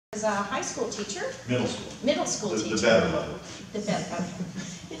As a high school teacher. Middle school. Middle school teacher. The better level. The better,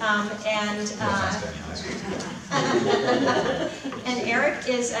 okay. And Eric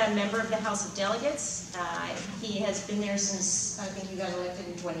is a member of the House of Delegates. He has been there since, I think you got elected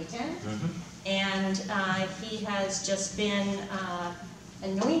in 2010. And he has just been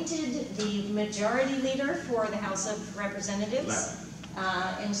anointed the majority leader for the House of Representatives.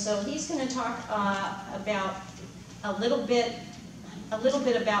 And so he's going to talk about a little bit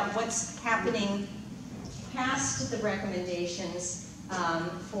about what's happening past the recommendations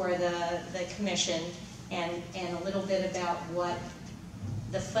for the commission, and a little bit about what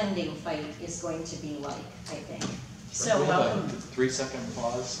the funding fight is going to be like, I think. So welcome. 3-second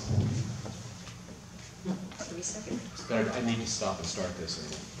pause. 3 seconds. I need to stop and start this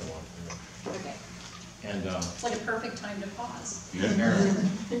and go on. Okay. And What a perfect time to pause.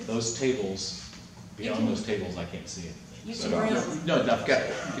 those tables, beyond those tables, I can't see it. You So, can read. no, I've got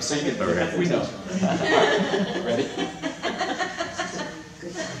it. So you get we know. Ready?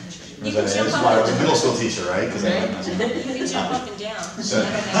 You can That's jump why I up. was a middle school teacher, right? You can jump up and down. So,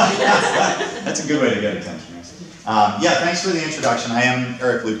 that's a good way to get attention. Yeah, thanks for the introduction. I am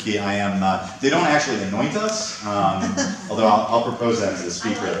Eric Luedtke. I am. They don't actually anoint us, although I'll propose that to the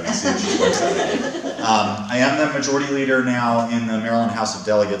speaker and see if she works out. I am the majority leader now in the Maryland House of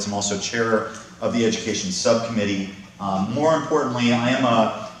Delegates. I'm also chair of the Education Subcommittee. More importantly, I am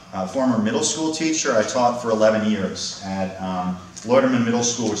a former middle school teacher. I taught for 11 years at Luedke Middle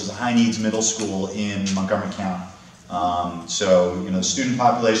School, which is a high-needs middle school in Montgomery County. So, the student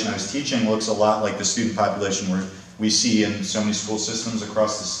population I was teaching looks a lot like the student population we see in so many school systems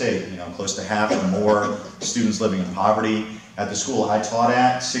across the state. Close to half or more students living in poverty. At the school I taught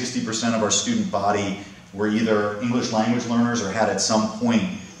at, 60% of our student body were either English language learners or had at some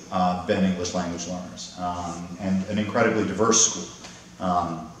point been English language learners, and an incredibly diverse school.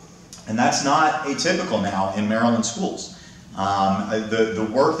 And that's not atypical now in Maryland schools.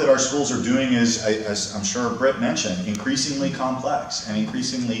 The work that our schools are doing is, as I'm sure Brit mentioned, increasingly complex and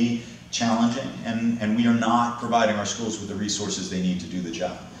increasingly challenging, and we are not providing our schools with the resources they need to do the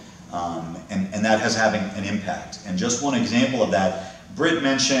job. And that has having an impact. And just one example of that, Brit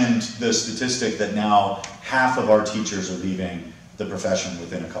mentioned the statistic that now half of our teachers are leaving the profession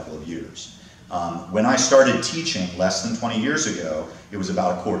within a couple of years. When I started teaching less than 20 years ago, it was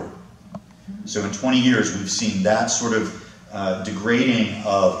about a quarter. So in 20 years, we've seen that sort of degrading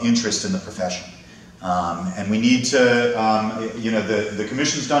of interest in the profession. And we need to, the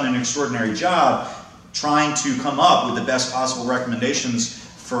Commission's done an extraordinary job trying to come up with the best possible recommendations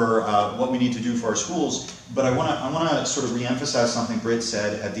for what we need to do for our schools. But I want to sort of reemphasize something Brit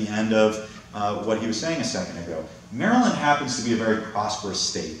said at the end of what he was saying a second ago. Maryland happens to be a very prosperous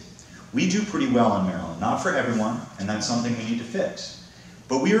state. We do pretty well in Maryland, not for everyone, and that's something we need to fix.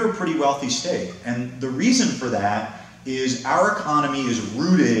 But we are a pretty wealthy state, and the reason for that is our economy is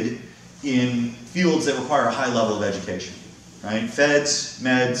rooted in fields that require a high level of education, right? Feds,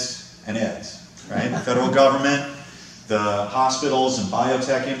 meds, and eds, right? The federal government, the hospitals and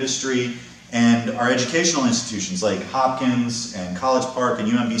biotech industry, and our educational institutions like Hopkins and College Park and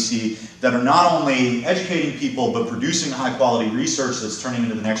UMBC that are not only educating people, but producing high quality research that's turning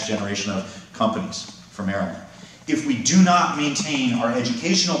into the next generation of companies for Maryland. If we do not maintain our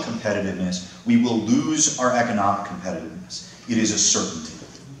educational competitiveness, we will lose our economic competitiveness. It is a certainty.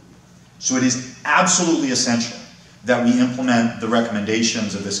 So it is absolutely essential that we implement the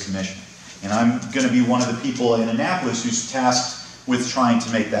recommendations of this commission. And I'm going to be one of the people in Annapolis who's tasked with trying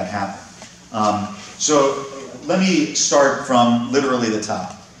to make that happen. So let me start from literally the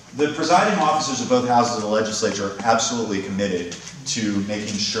top. The presiding officers of both houses of the legislature are absolutely committed to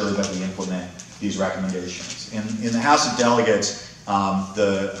making sure that we implement these recommendations. In the House of Delegates,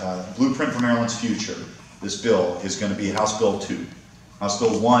 the Blueprint for Maryland's Future, this bill, is going to be House Bill 2. House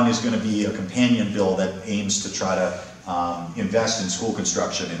Bill 1 is going to be a companion bill that aims to try to invest in school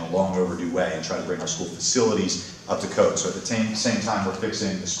construction in a long overdue way and try to bring our school facilities up to code. So at the same time, we're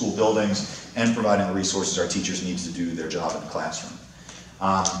fixing the school buildings and providing the resources our teachers need to do their job in the classroom.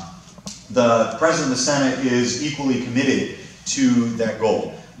 The President of the Senate is equally committed to that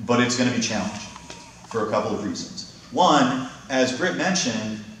goal, but it's going to be challenged for a couple of reasons. One, as Brit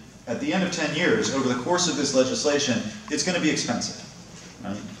mentioned, at the end of 10 years, over the course of this legislation, it's going to be expensive.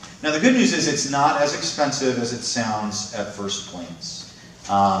 Right? Now the good news is it's not as expensive as it sounds at first glance,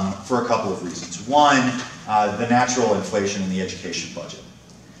 for a couple of reasons. One, the natural inflation in the education budget,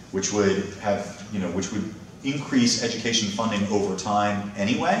 which would increase education funding over time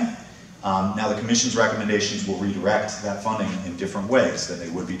anyway. Now the Commission's recommendations will redirect that funding in different ways than they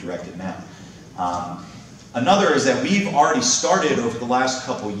would be directed now. Another is that we've already started over the last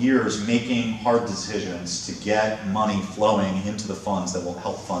couple years making hard decisions to get money flowing into the funds that will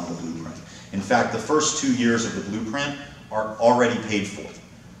help fund the blueprint. In fact, the first 2 years of the blueprint are already paid for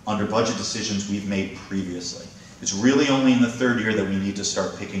under budget decisions we've made previously. It's really only in the third year that we need to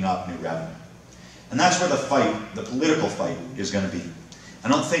start picking up new revenue. And that's where the fight, the political fight, is going to be. I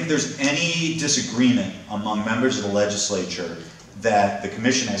don't think there's any disagreement among members of the legislature that the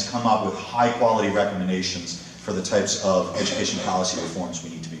Commission has come up with high-quality recommendations for the types of education policy reforms we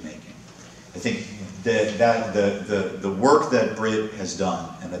need to be making. I think that the work that Brit has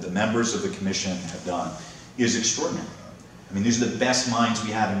done and that the members of the Commission have done is extraordinary. I mean, these are the best minds we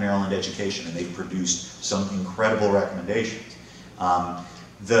have in Maryland education, and they've produced some incredible recommendations.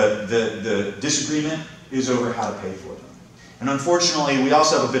 The disagreement is over how to pay for them. And unfortunately, we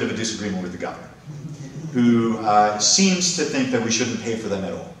also have a bit of a disagreement with the governor, who seems to think that we shouldn't pay for them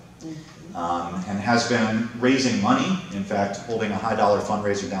at all, and has been raising money, in fact, holding a high-dollar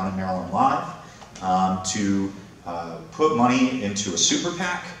fundraiser down in Maryland Live, to put money into a super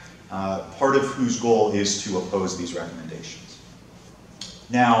PAC, part of whose goal is to oppose these recommendations.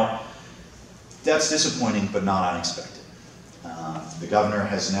 Now, that's disappointing, but not unexpected. The governor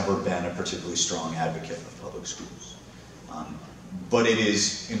has never been a particularly strong advocate of public schools. But it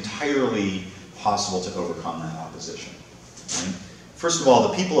is entirely possible to overcome that opposition. Right? First of all,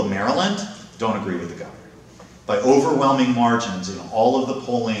 the people of Maryland don't agree with the governor. By overwhelming margins in all of the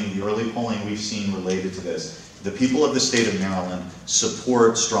polling, the early polling we've seen related to this, the people of the state of Maryland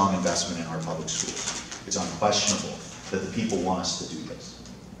support strong investment in our public schools. It's unquestionable that the people want us to do this.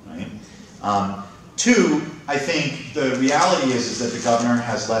 Right? Two, I think the reality is that the governor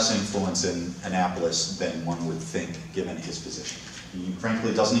has less influence in Annapolis than one would think, given his position. He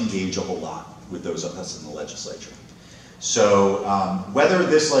frankly doesn't engage a whole lot with those of us in the legislature. So whether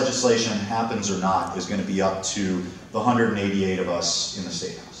this legislation happens or not is going to be up to the 188 of us in the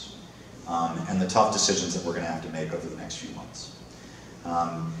State House, and the tough decisions that we're going to have to make over the next few months.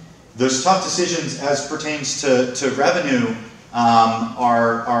 Those tough decisions as pertains to revenue there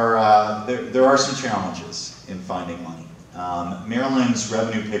are some challenges in finding money. Maryland's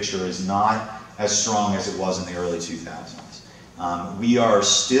revenue picture is not as strong as it was in the early 2000s. We are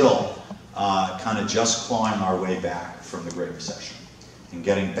still kind of just clawing our way back from the Great Recession and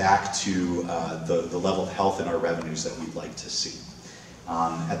getting back to the level of health in our revenues that we'd like to see.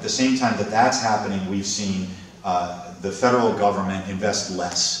 At the same time that that's happening, we've seen the federal government invest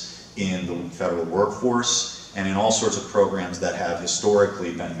less in the federal workforce and in all sorts of programs that have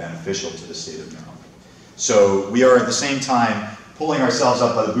historically been beneficial to the state of Maryland. So we are at the same time pulling ourselves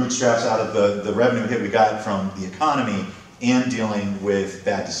up by the bootstraps out of the revenue hit we got from the economy and dealing with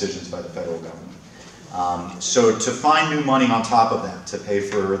bad decisions by the federal government. So to find new money on top of that to pay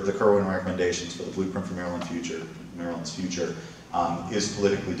for the Kirwan recommendations for the Blueprint for Maryland's future is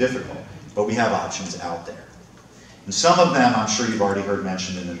politically difficult, but we have options out there. And some of them I'm sure you've already heard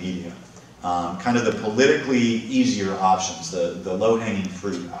mentioned in the media. Kind of the politically easier options, the low-hanging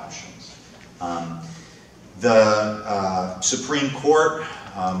fruit options. The Supreme Court,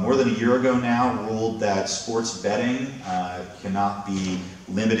 more than a year ago now, ruled that sports betting cannot be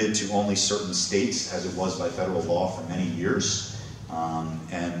limited to only certain states, as it was by federal law for many years.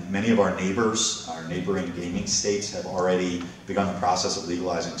 And many of our neighbors, our neighboring gaming states, have already begun the process of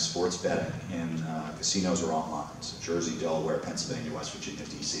legalizing sports betting in casinos or online. So Jersey, Delaware, Pennsylvania, West Virginia,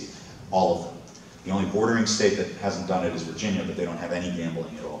 D.C., all of them. The only bordering state that hasn't done it is Virginia, but they don't have any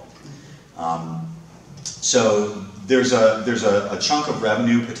gambling at all. So there's a chunk of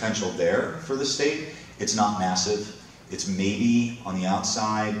revenue potential there for the state. It's not massive. It's maybe on the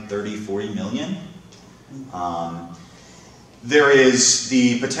outside 30, 40 million. There is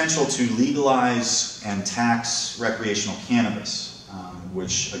the potential to legalize and tax recreational cannabis,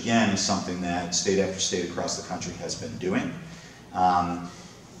 which again is something that state after state across the country has been doing.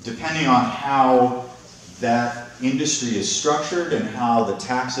 Depending on how that industry is structured and how the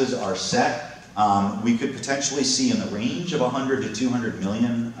taxes are set, we could potentially see in the range of 100 to 200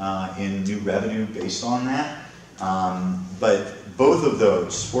 million in new revenue based on that. But both of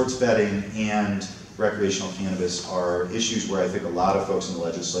those, sports betting and recreational cannabis, are issues where I think a lot of folks in the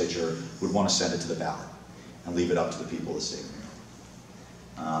legislature would want to send it to the ballot and leave it up to the people of the state of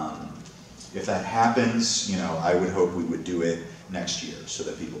Maryland. If that happens, you know, I would hope we would do it next year so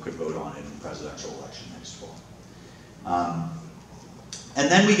that people could vote on it in the presidential election next fall. And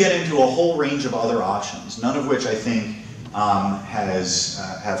then we get into a whole range of other options, none of which I think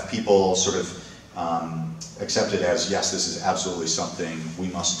have people sort of accepted as, yes, this is absolutely something we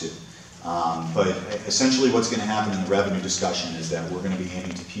must do. But essentially what's going to happen in the revenue discussion is that we're going to be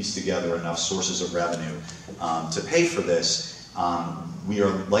aiming to piece together enough sources of revenue to pay for this. We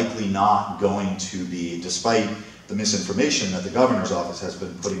are likely not going to be, despite the misinformation that the governor's office has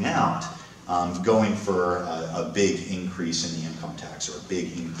been putting out, going for a big increase in the income tax or a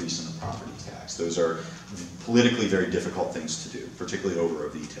big increase in the property tax. Those are politically very difficult things to do, particularly over a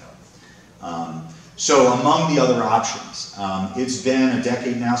veto. So among the other options, it's been a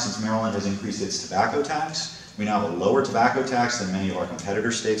decade now since Maryland has increased its tobacco tax. We now have a lower tobacco tax than many of our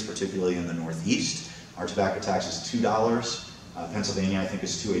competitor states, particularly in the Northeast. Our tobacco tax is $2. Pennsylvania, I think,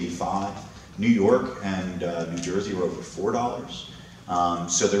 is $2.85. New York and New Jersey are over $4.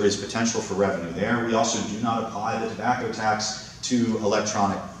 So there is potential for revenue there. We also do not apply the tobacco tax to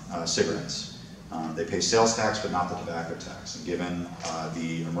electronic cigarettes. They pay sales tax, but not the tobacco tax. And given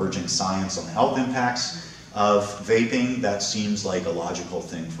the emerging science on the health impacts of vaping, that seems like a logical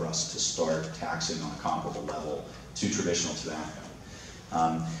thing for us to start taxing on a comparable level to traditional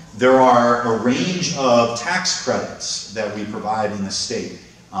tobacco. There are a range of tax credits that we provide in the state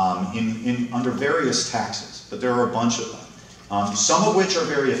under various taxes, but there are a bunch of them. Some of which are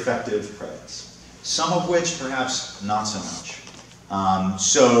very effective credits, some of which perhaps not so much.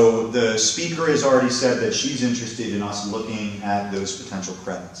 So the speaker has already said that she's interested in us looking at those potential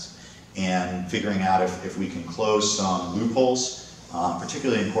credits and figuring out if we can close some loopholes,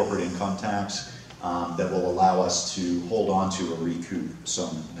 particularly in corporate income tax, that will allow us to hold on to or recoup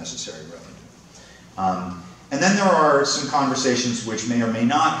some necessary revenue. And then there are some conversations which may or may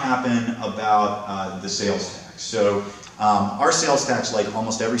not happen about the sales tax. So our sales tax, like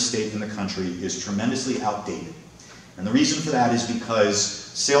almost every state in the country, is tremendously outdated. And the reason for that is because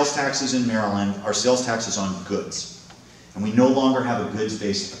sales taxes in Maryland are sales taxes on goods. And we no longer have a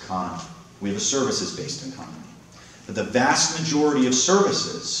goods-based economy. We have a services-based economy. But the vast majority of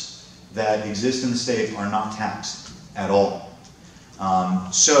services that exist in the state are not taxed at all.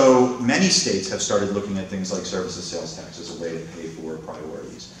 So many states have started looking at things like services sales tax as a way to pay for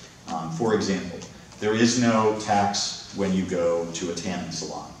priorities. For example, there is no tax when you go to a tanning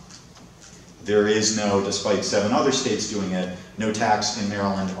salon. There is no, despite 7 other states doing it, no tax in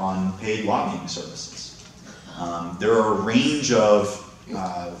Maryland on paid lobbying services. There are a range of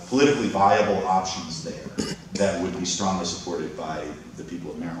politically viable options there that would be strongly supported by the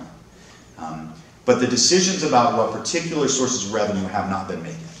people of Maryland. But the decisions about what particular sources of revenue have not been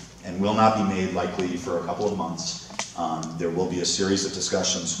made and will not be made likely for a couple of months. There will be a series of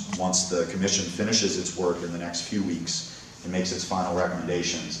discussions once the commission finishes its work in the next few weeks and makes its final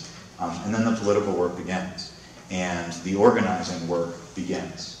recommendations. And then the political work begins, and the organizing work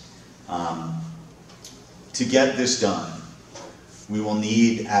begins. To get this done, we will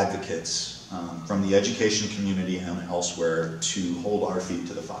need advocates from the education community and elsewhere to hold our feet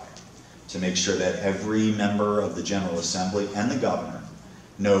to the fire, to make sure that every member of the General Assembly and the governor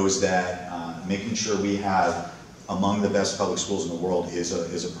knows that making sure we have among the best public schools in the world is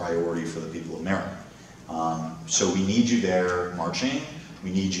a priority for the people of Maryland. So we need you there marching. We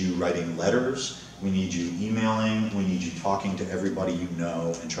need you writing letters, we need you emailing, we need you talking to everybody you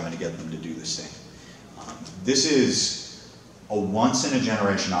know and trying to get them to do the same. This is a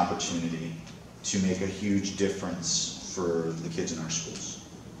once-in-a-generation opportunity to make a huge difference for the kids in our schools.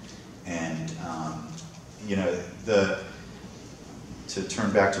 And, you know, to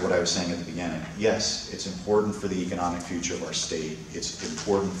turn back to what I was saying at the beginning, yes, it's important for the economic future of our state, it's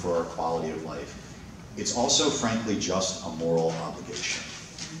important for our quality of life. It's also, frankly, just a moral obligation.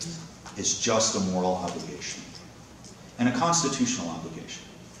 It's just a moral obligation and a constitutional obligation.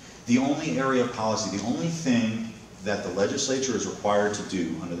 The only area of policy, the only thing that the legislature is required to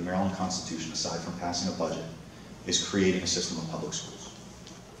do under the Maryland Constitution, aside from passing a budget, is creating a system of public schools.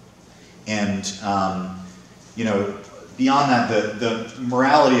 And, you know, beyond that, the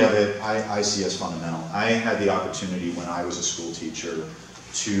morality of it, I see as fundamental. I had the opportunity when I was a school teacher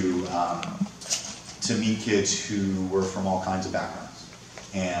to meet kids who were from all kinds of backgrounds.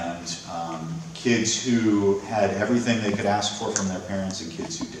 And kids who had everything they could ask for from their parents and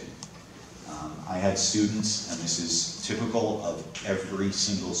kids who didn't. I had students, and this is typical of every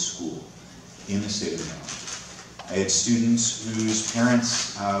single school in the state of Maryland. I had students whose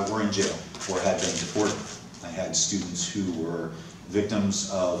parents were in jail or had been deported. I had students who were victims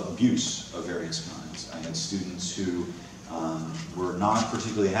of abuse of various kinds. I had students who were not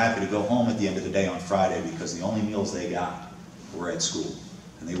particularly happy to go home at the end of the day on Friday because the only meals they got were at school,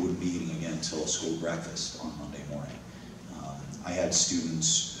 and they wouldn't be eating again until school breakfast on Monday morning. I had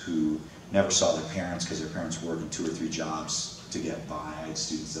students who never saw their parents because their parents worked in 2 or 3 jobs to get by. I had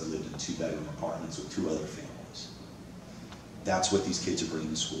students that lived in 2-bedroom apartments with 2 other families. That's what these kids are bringing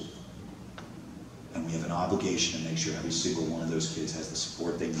to school. And we have an obligation to make sure every single one of those kids has the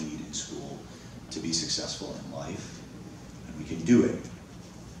support they need in school to be successful in life. And we can do it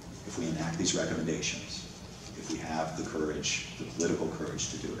if we enact these recommendations, if we have the courage, the political courage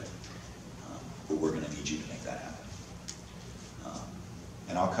to do it. But we're going to need you to make that happen.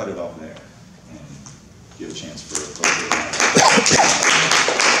 And I'll cut it off there and give a chance for